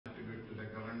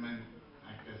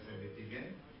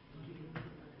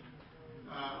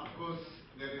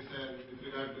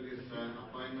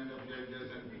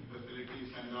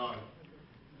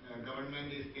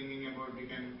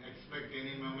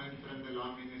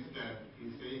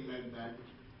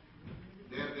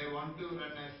want to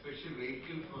run a special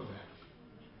vehicle for that.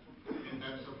 In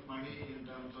terms of money, in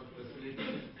terms of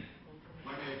facilities,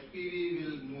 but SPV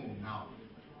will move now.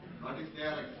 What is they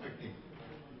are expecting?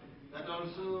 That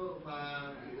also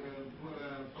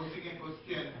posing a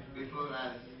question before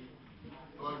us.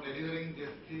 For delivering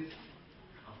justice,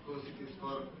 of course it is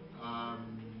for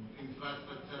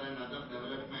infrastructure and other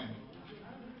development.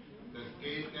 The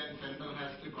state and central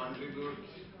has to contribute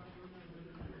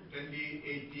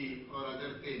 2080 or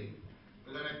other thing.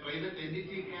 Whether a private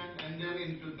entity can enter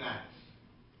into that.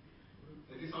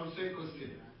 That is also a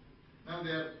question. Now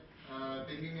they are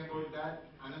thinking about that.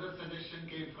 Another suggestion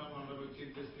came from Honorable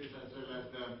Chief Justice as well as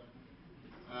the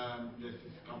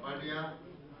Justice Kapadia.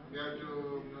 We have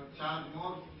to charge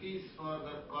more fees for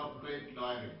the corporate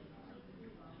lawyering.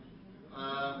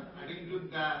 Adding to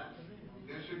that,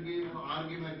 there should be no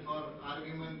argument for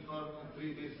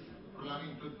 3 days,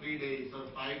 prolonging to 3 days or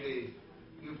 5 days.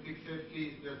 You fix a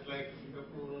fees just like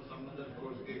Singapore or some other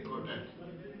courts they quoted.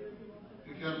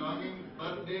 If you are longing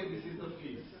per day, this is the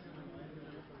fees.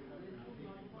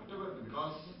 Whatever,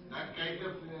 because that kind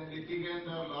of litigant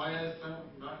or lawyers are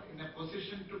not in a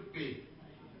position to pay.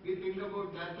 We think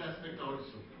about that aspect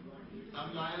also.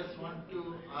 Some lawyers want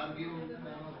to argue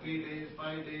 3 days,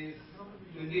 5 days,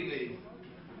 20 days.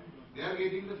 They are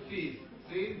getting the fees.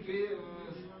 Same fee,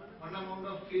 one amount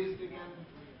of fees they can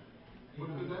put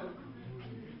to the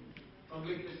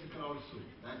public exchequer also.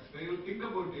 That's where you think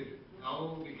about it.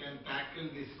 How we can tackle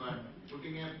this one.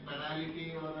 Putting a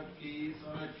penalty or a fees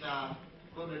or a charge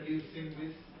for reducing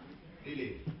this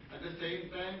delay. At the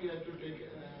same time, we have to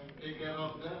take care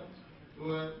of the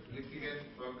poor litigant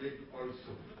public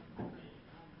also.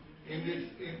 In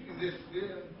this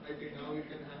way, I think now we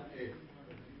can have a.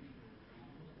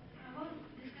 I was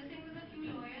discussing with a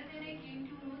few lawyers and I came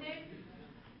to know that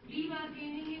plea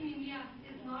bargaining in India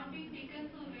is not being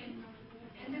taken so well.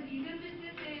 And the reason which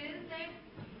they say is that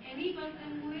any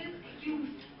person who is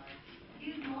accused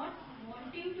is not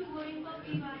wanting to go in for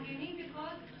plea bargaining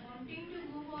because wanting to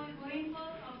go in for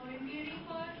volunteering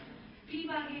for plea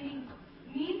bargaining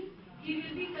means he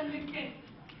will be convicted.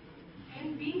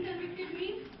 And being convicted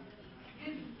means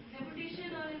his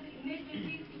reputation or his image will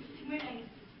be stigmatized.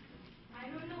 I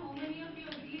don't know how many of you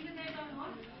agree with that or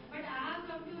not, but I have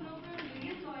come to know from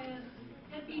various lawyers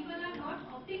that people are not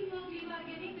opting for plea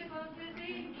bargaining because they say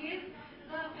in case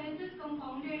the offence is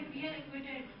compounded, we are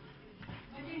acquitted.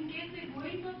 But in case we go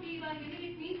in for plea bargaining,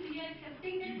 it means we are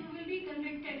accepting that we will be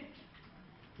convicted.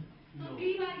 So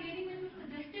plea bargaining is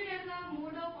suggested as a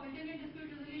mode of alternate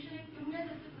dispute resolution in criminal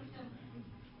justice system.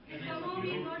 It somehow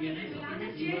is not useful. I am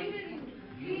just sharing with you.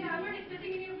 Please, I am not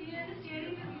expecting any opinion, I am just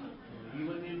sharing with you.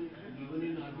 Even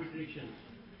in arbitration,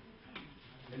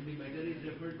 when the matter is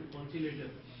referred to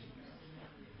conciliator,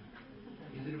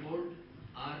 his report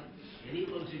or any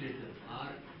conciliator or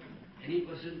any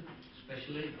person,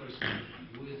 specialized person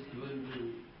who is given to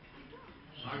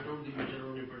sort out the matter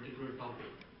on a particular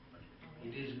topic,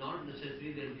 it is not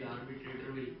necessary that the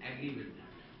arbitrator will agree with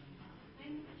that.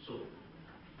 So,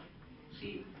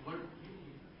 see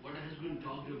what has been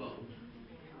talked about.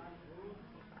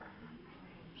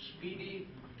 Speedy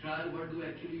trial, what do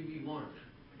actually we want?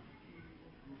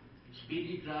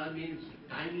 Speedy trial means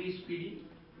timely speedy.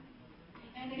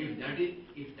 If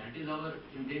that is our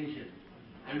intention,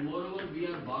 and moreover we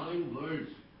are borrowing words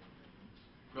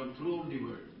from throughout the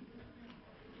world.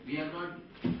 We are not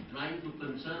trying to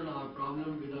concern our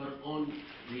problem with our own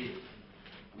ways.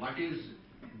 What is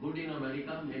good in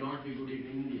America may not be good in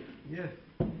India. Yes.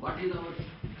 What is our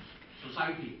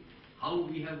society? How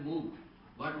we have moved?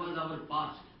 What was our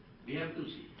past? We have to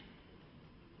see.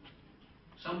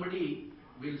 Somebody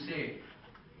will say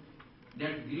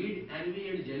that greed, envy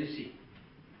and jealousy,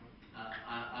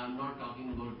 I am not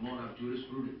talking about more of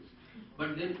jurisprudence,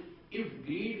 but then if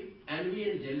greed, envy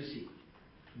and jealousy,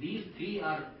 these three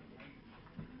are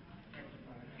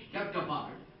kept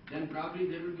apart, then probably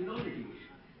there will be no litigation.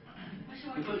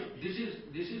 Because this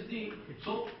is the,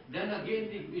 so then again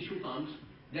the issue comes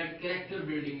that character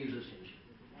building is essential.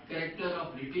 Character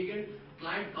of litigant,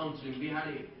 client counseling.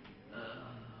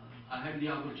 I had the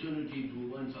opportunity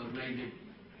to once organize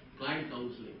a client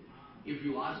counseling. If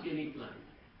you ask any client,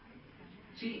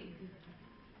 see,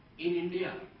 in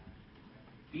India,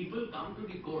 people come to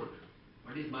the court,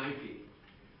 what is my feeling,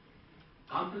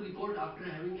 come to the court after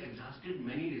having exhausted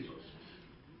many resources.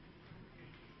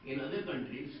 In other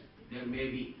countries, there may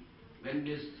be, when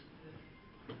this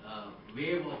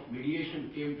wave of mediation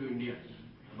came to India,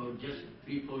 about just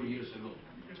 3-4 years ago,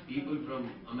 people from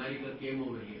America came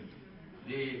over here.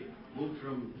 They moved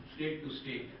from state to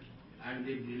state and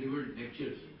they delivered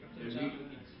lectures.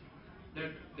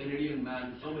 That Canadian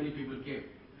man, so many people came.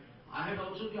 I had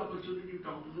also the opportunity to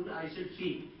talk to them. I said,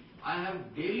 see, I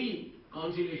have daily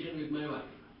conciliation with my wife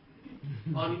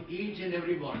on each and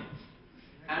every bond.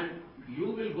 And you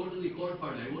will go to the court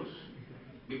for divorce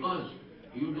because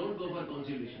you don't go for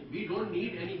conciliation. We don't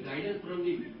need any guidance from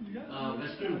the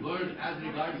Western world as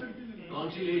regards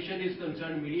conciliation is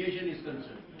concerned, mediation is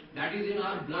concerned. That is in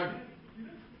our blood.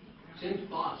 Since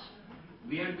past,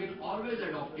 we have been always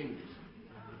adopting this.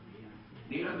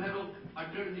 Neerav Bhai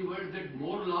uttered the words that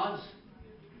more laws,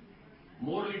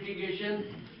 more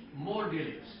litigation, more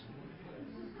delays.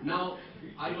 Now,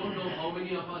 I don't know how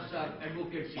many of us are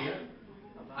advocates here.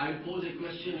 I'll pose a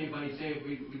question if I say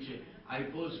which I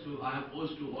have posed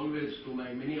to always to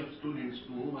my many of students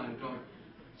to whom I have taught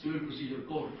civil procedure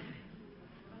code.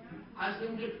 Ask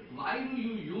them that why do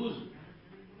you use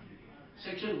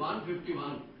section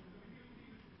 151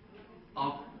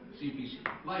 of CPC?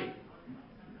 Why?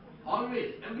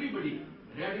 Always, everybody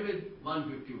ready with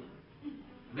 151.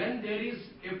 When there is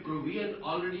a provision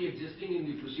already existing in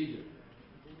the procedure,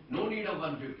 no need of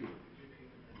 151.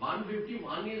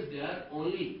 151 is there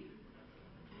only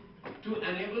to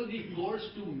enable the courts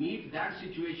to meet that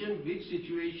situation which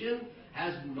situation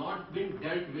has not been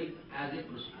dealt with as a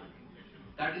procedure.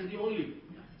 That is the only way.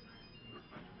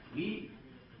 We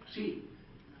see.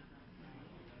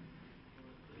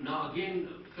 Now again,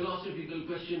 philosophical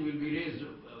question will be raised.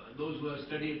 Those who have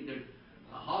studied that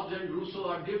Hobbes and Rousseau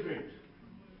are different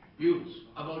views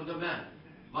about the man.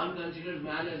 One considers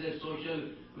man as a social,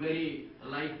 very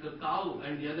like a cow,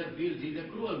 and the other feels he is a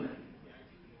cruel man.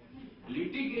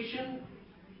 Litigation,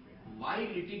 why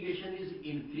litigation is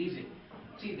increasing?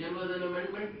 See, there was an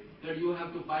amendment that you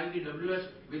have to file the WS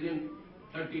within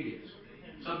 30 days,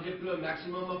 subject to a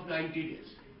maximum of 90 days.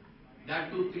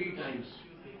 That too 3 times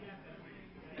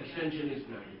extension is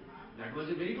granted. That was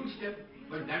a very good step,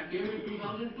 but that came in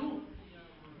 2002.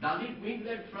 Does it mean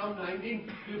that from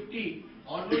 1950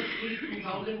 onwards till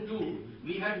 2002,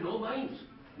 we had no mines?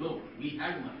 No, we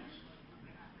had mines.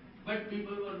 But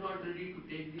people were not ready to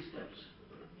take these steps.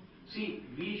 See,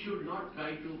 we should not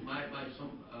try to,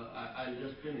 I'll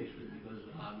just finish because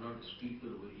I'm not a speaker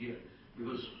over here,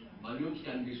 because volumes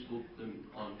can be spoken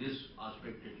on this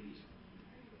aspect at least.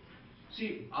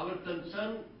 See, our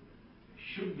concern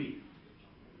should be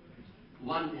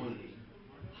one only,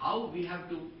 how we have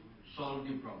to solve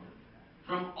the problem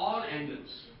from all angles.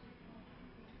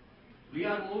 We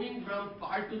are moving from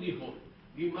part to the whole.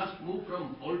 We must move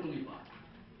from whole to the part.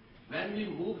 When we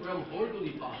move from whole to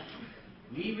the part,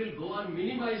 we will go on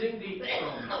minimizing the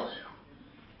problems.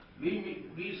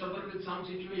 We suffer with some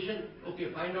situation,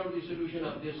 okay, find out the solution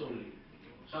of this only.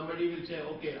 Somebody will say,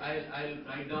 okay, I'll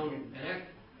write down an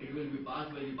act, it will be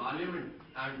passed by the parliament,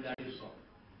 and that is solved.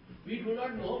 We do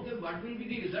not know what will be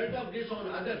the result of this on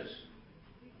others.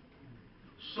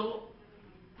 So,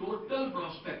 total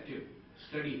prospective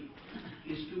study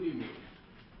is to be made.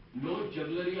 No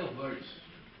jugglery of words.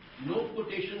 No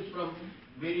quotations from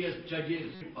various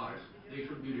judges' parts, they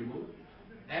should be removed.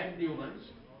 Add new ones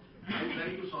and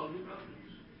try to solve the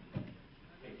problems.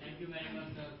 Thank you very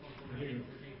much, sir, for providing this.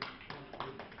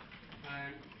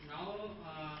 And now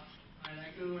I'd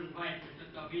like to invite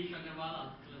Mr. Kabir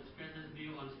Chandrawala to express his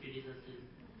view on speedy justice.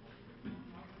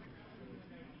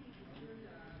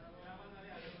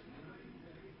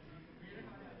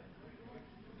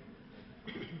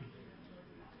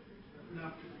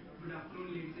 Good afternoon,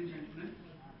 ladies and gentlemen.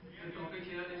 The topic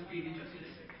here is speedy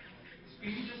justice.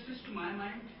 Speedy justice, to my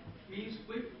mind, means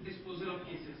quick disposal of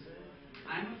cases.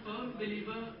 I am a firm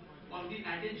believer of the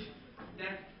adage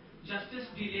that justice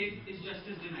delayed is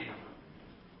justice denied.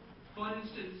 For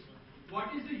instance, what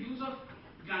is the use of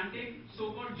granting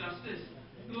so-called justice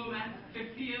to a man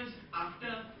 50 years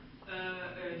after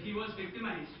he was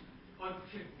victimized, or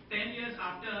 10 years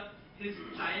after his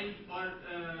child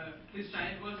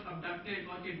was abducted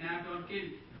or kidnapped or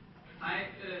killed? I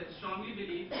strongly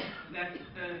believe that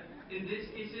in these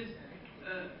cases,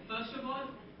 first of all,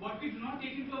 what we do not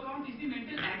take into account is the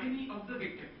mental agony of the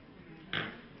victim.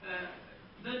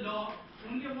 The law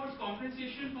only awards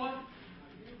compensation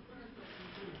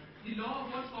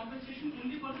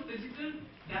only for the physical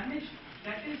damage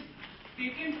that is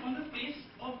taken on the face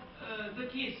of the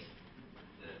case.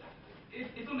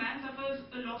 If a man suffers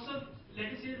a loss of,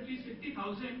 let us say, rupees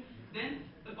 50,000, then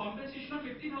the compensation of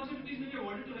 50,000 rupees may be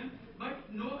awarded to him,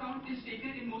 but no account is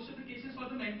taken in most of the cases for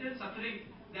the mental suffering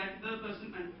that the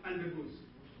person undergoes.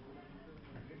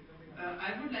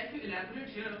 I would like to elaborate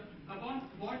here upon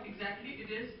what exactly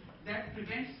it is that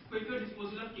prevents quicker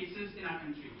disposal of cases in our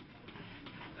country.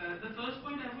 The first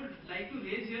point I would like to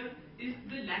raise here is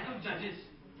the lack of judges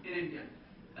in India.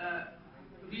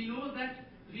 We know that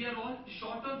we are all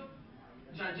short of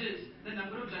judges, the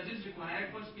number of judges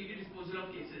required for speedy disposal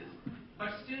of cases, but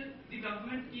still the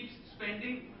government keeps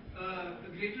spending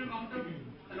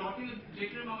allotting a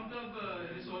greater amount of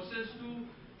resources to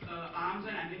arms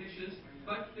and ammunition,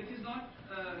 but it is not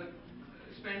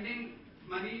spending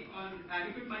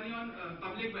adequate money on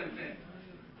public welfare.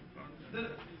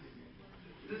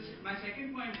 My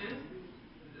second point is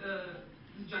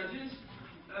judges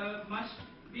must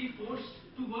be forced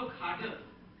to work harder.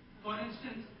 For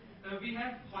instance, we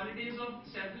have holidays of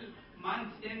several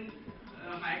months in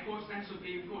high courts and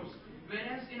supreme courts,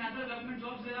 whereas in other government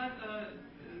jobs there are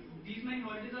these many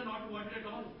holidays are not awarded at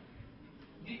all.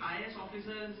 The IS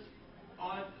officers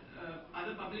or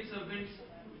other public servants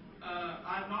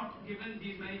are not given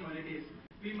these many holidays.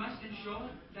 We must ensure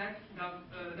that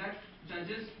that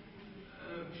judges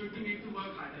should be made to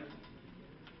work harder.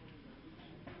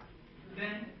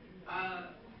 Then,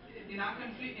 in our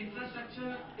country,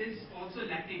 infrastructure is also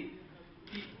lacking.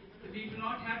 We do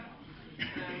not have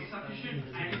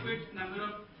sufficient, adequate number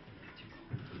of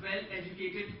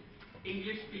well-educated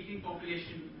English-speaking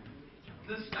population.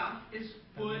 The staff is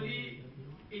poorly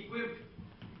equipped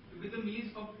with the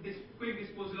means of quick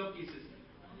disposal of cases.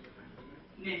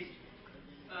 Next,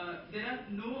 there are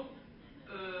no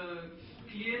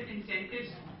clear incentives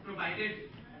provided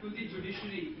to the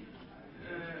judiciary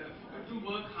to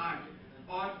work hard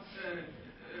or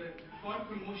for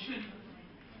promotion.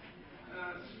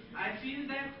 I feel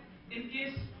that in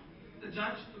case the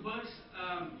judge works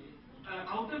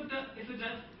if the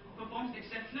judge performs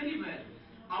exceptionally well,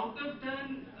 out of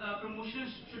turn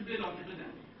promotions should be allotted to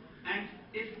them. And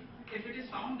if it is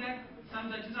found that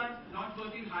some judges are not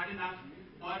working hard enough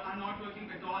or are not working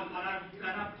at all or are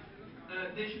corrupt,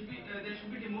 there should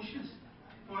be demotions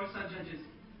for such judges.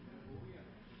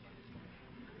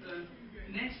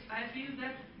 Next, I feel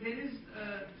that there is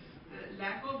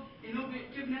lack of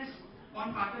innovativeness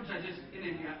on part of judges in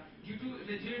India due to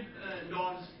rigid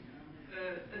laws.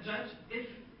 A judge, if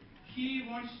he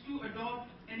wants to adopt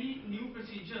any new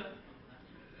procedure,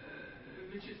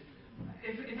 if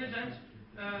a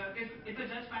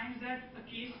judge finds that a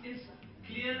case is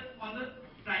clear on the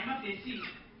prima facie,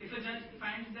 if a judge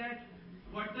finds that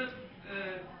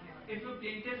if a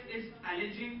plaintiff is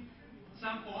alleging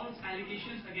some false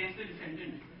allegations against the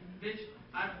defendant, which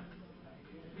are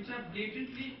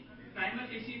blatantly prima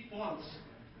facie false,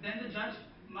 then the judge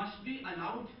must be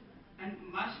allowed and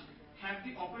must have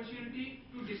the opportunity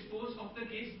to dispose of the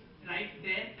case right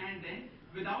there and then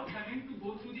without having to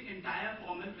go through the entire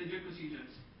formal rigid procedures.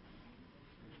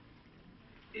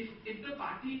 If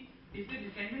the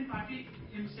defendant party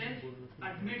himself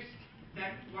admits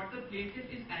that what the plaintiff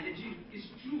is alleging is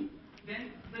true,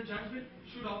 then the judge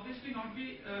should obviously not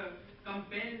be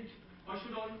compelled or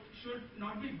should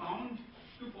not be bound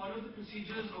to follow the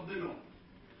procedures of the law.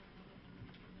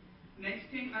 Next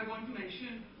thing I want to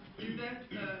mention is that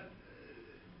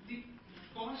the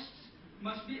costs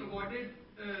must be awarded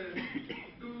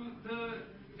to the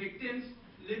victims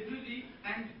liberally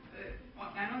and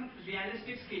on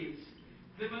realistic scales.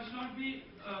 They must not be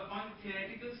on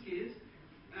theoretical scales,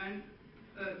 and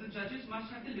the judges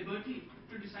must have the liberty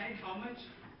to decide how much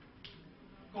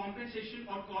compensation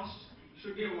or costs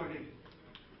should be awarded.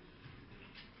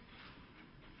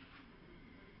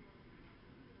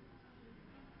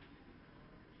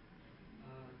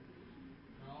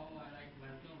 Now I like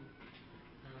welcome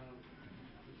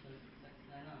Mr.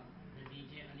 Saxena, the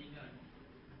DJ Aligarh,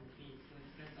 to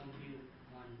express some view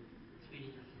on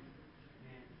speedy justice.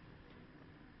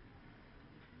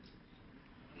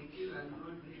 Thank you. I am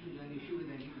not wish to join issue with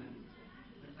anyone.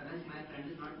 But perhaps my friend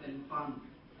is not well informed.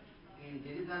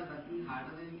 Judges are working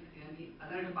harder than any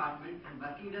other department, and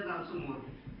working days are also more.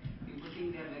 People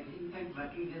think they are working. In fact,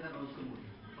 working days are also more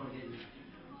for judges.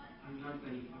 I am not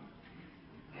well informed.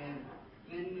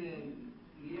 When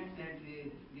we had said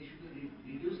they should be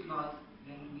reduced laws,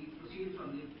 then we proceed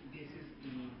from the basis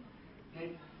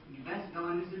that best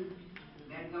governance is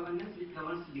that governance which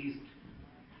governs least.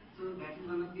 So that is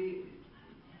one of the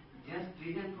just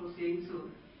reason for saying so.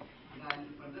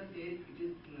 And further say it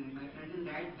is my friend is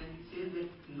right when he says that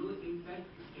no impact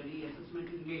study assessment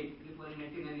is made before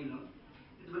enacting any law.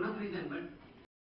 It's one of the reasons, but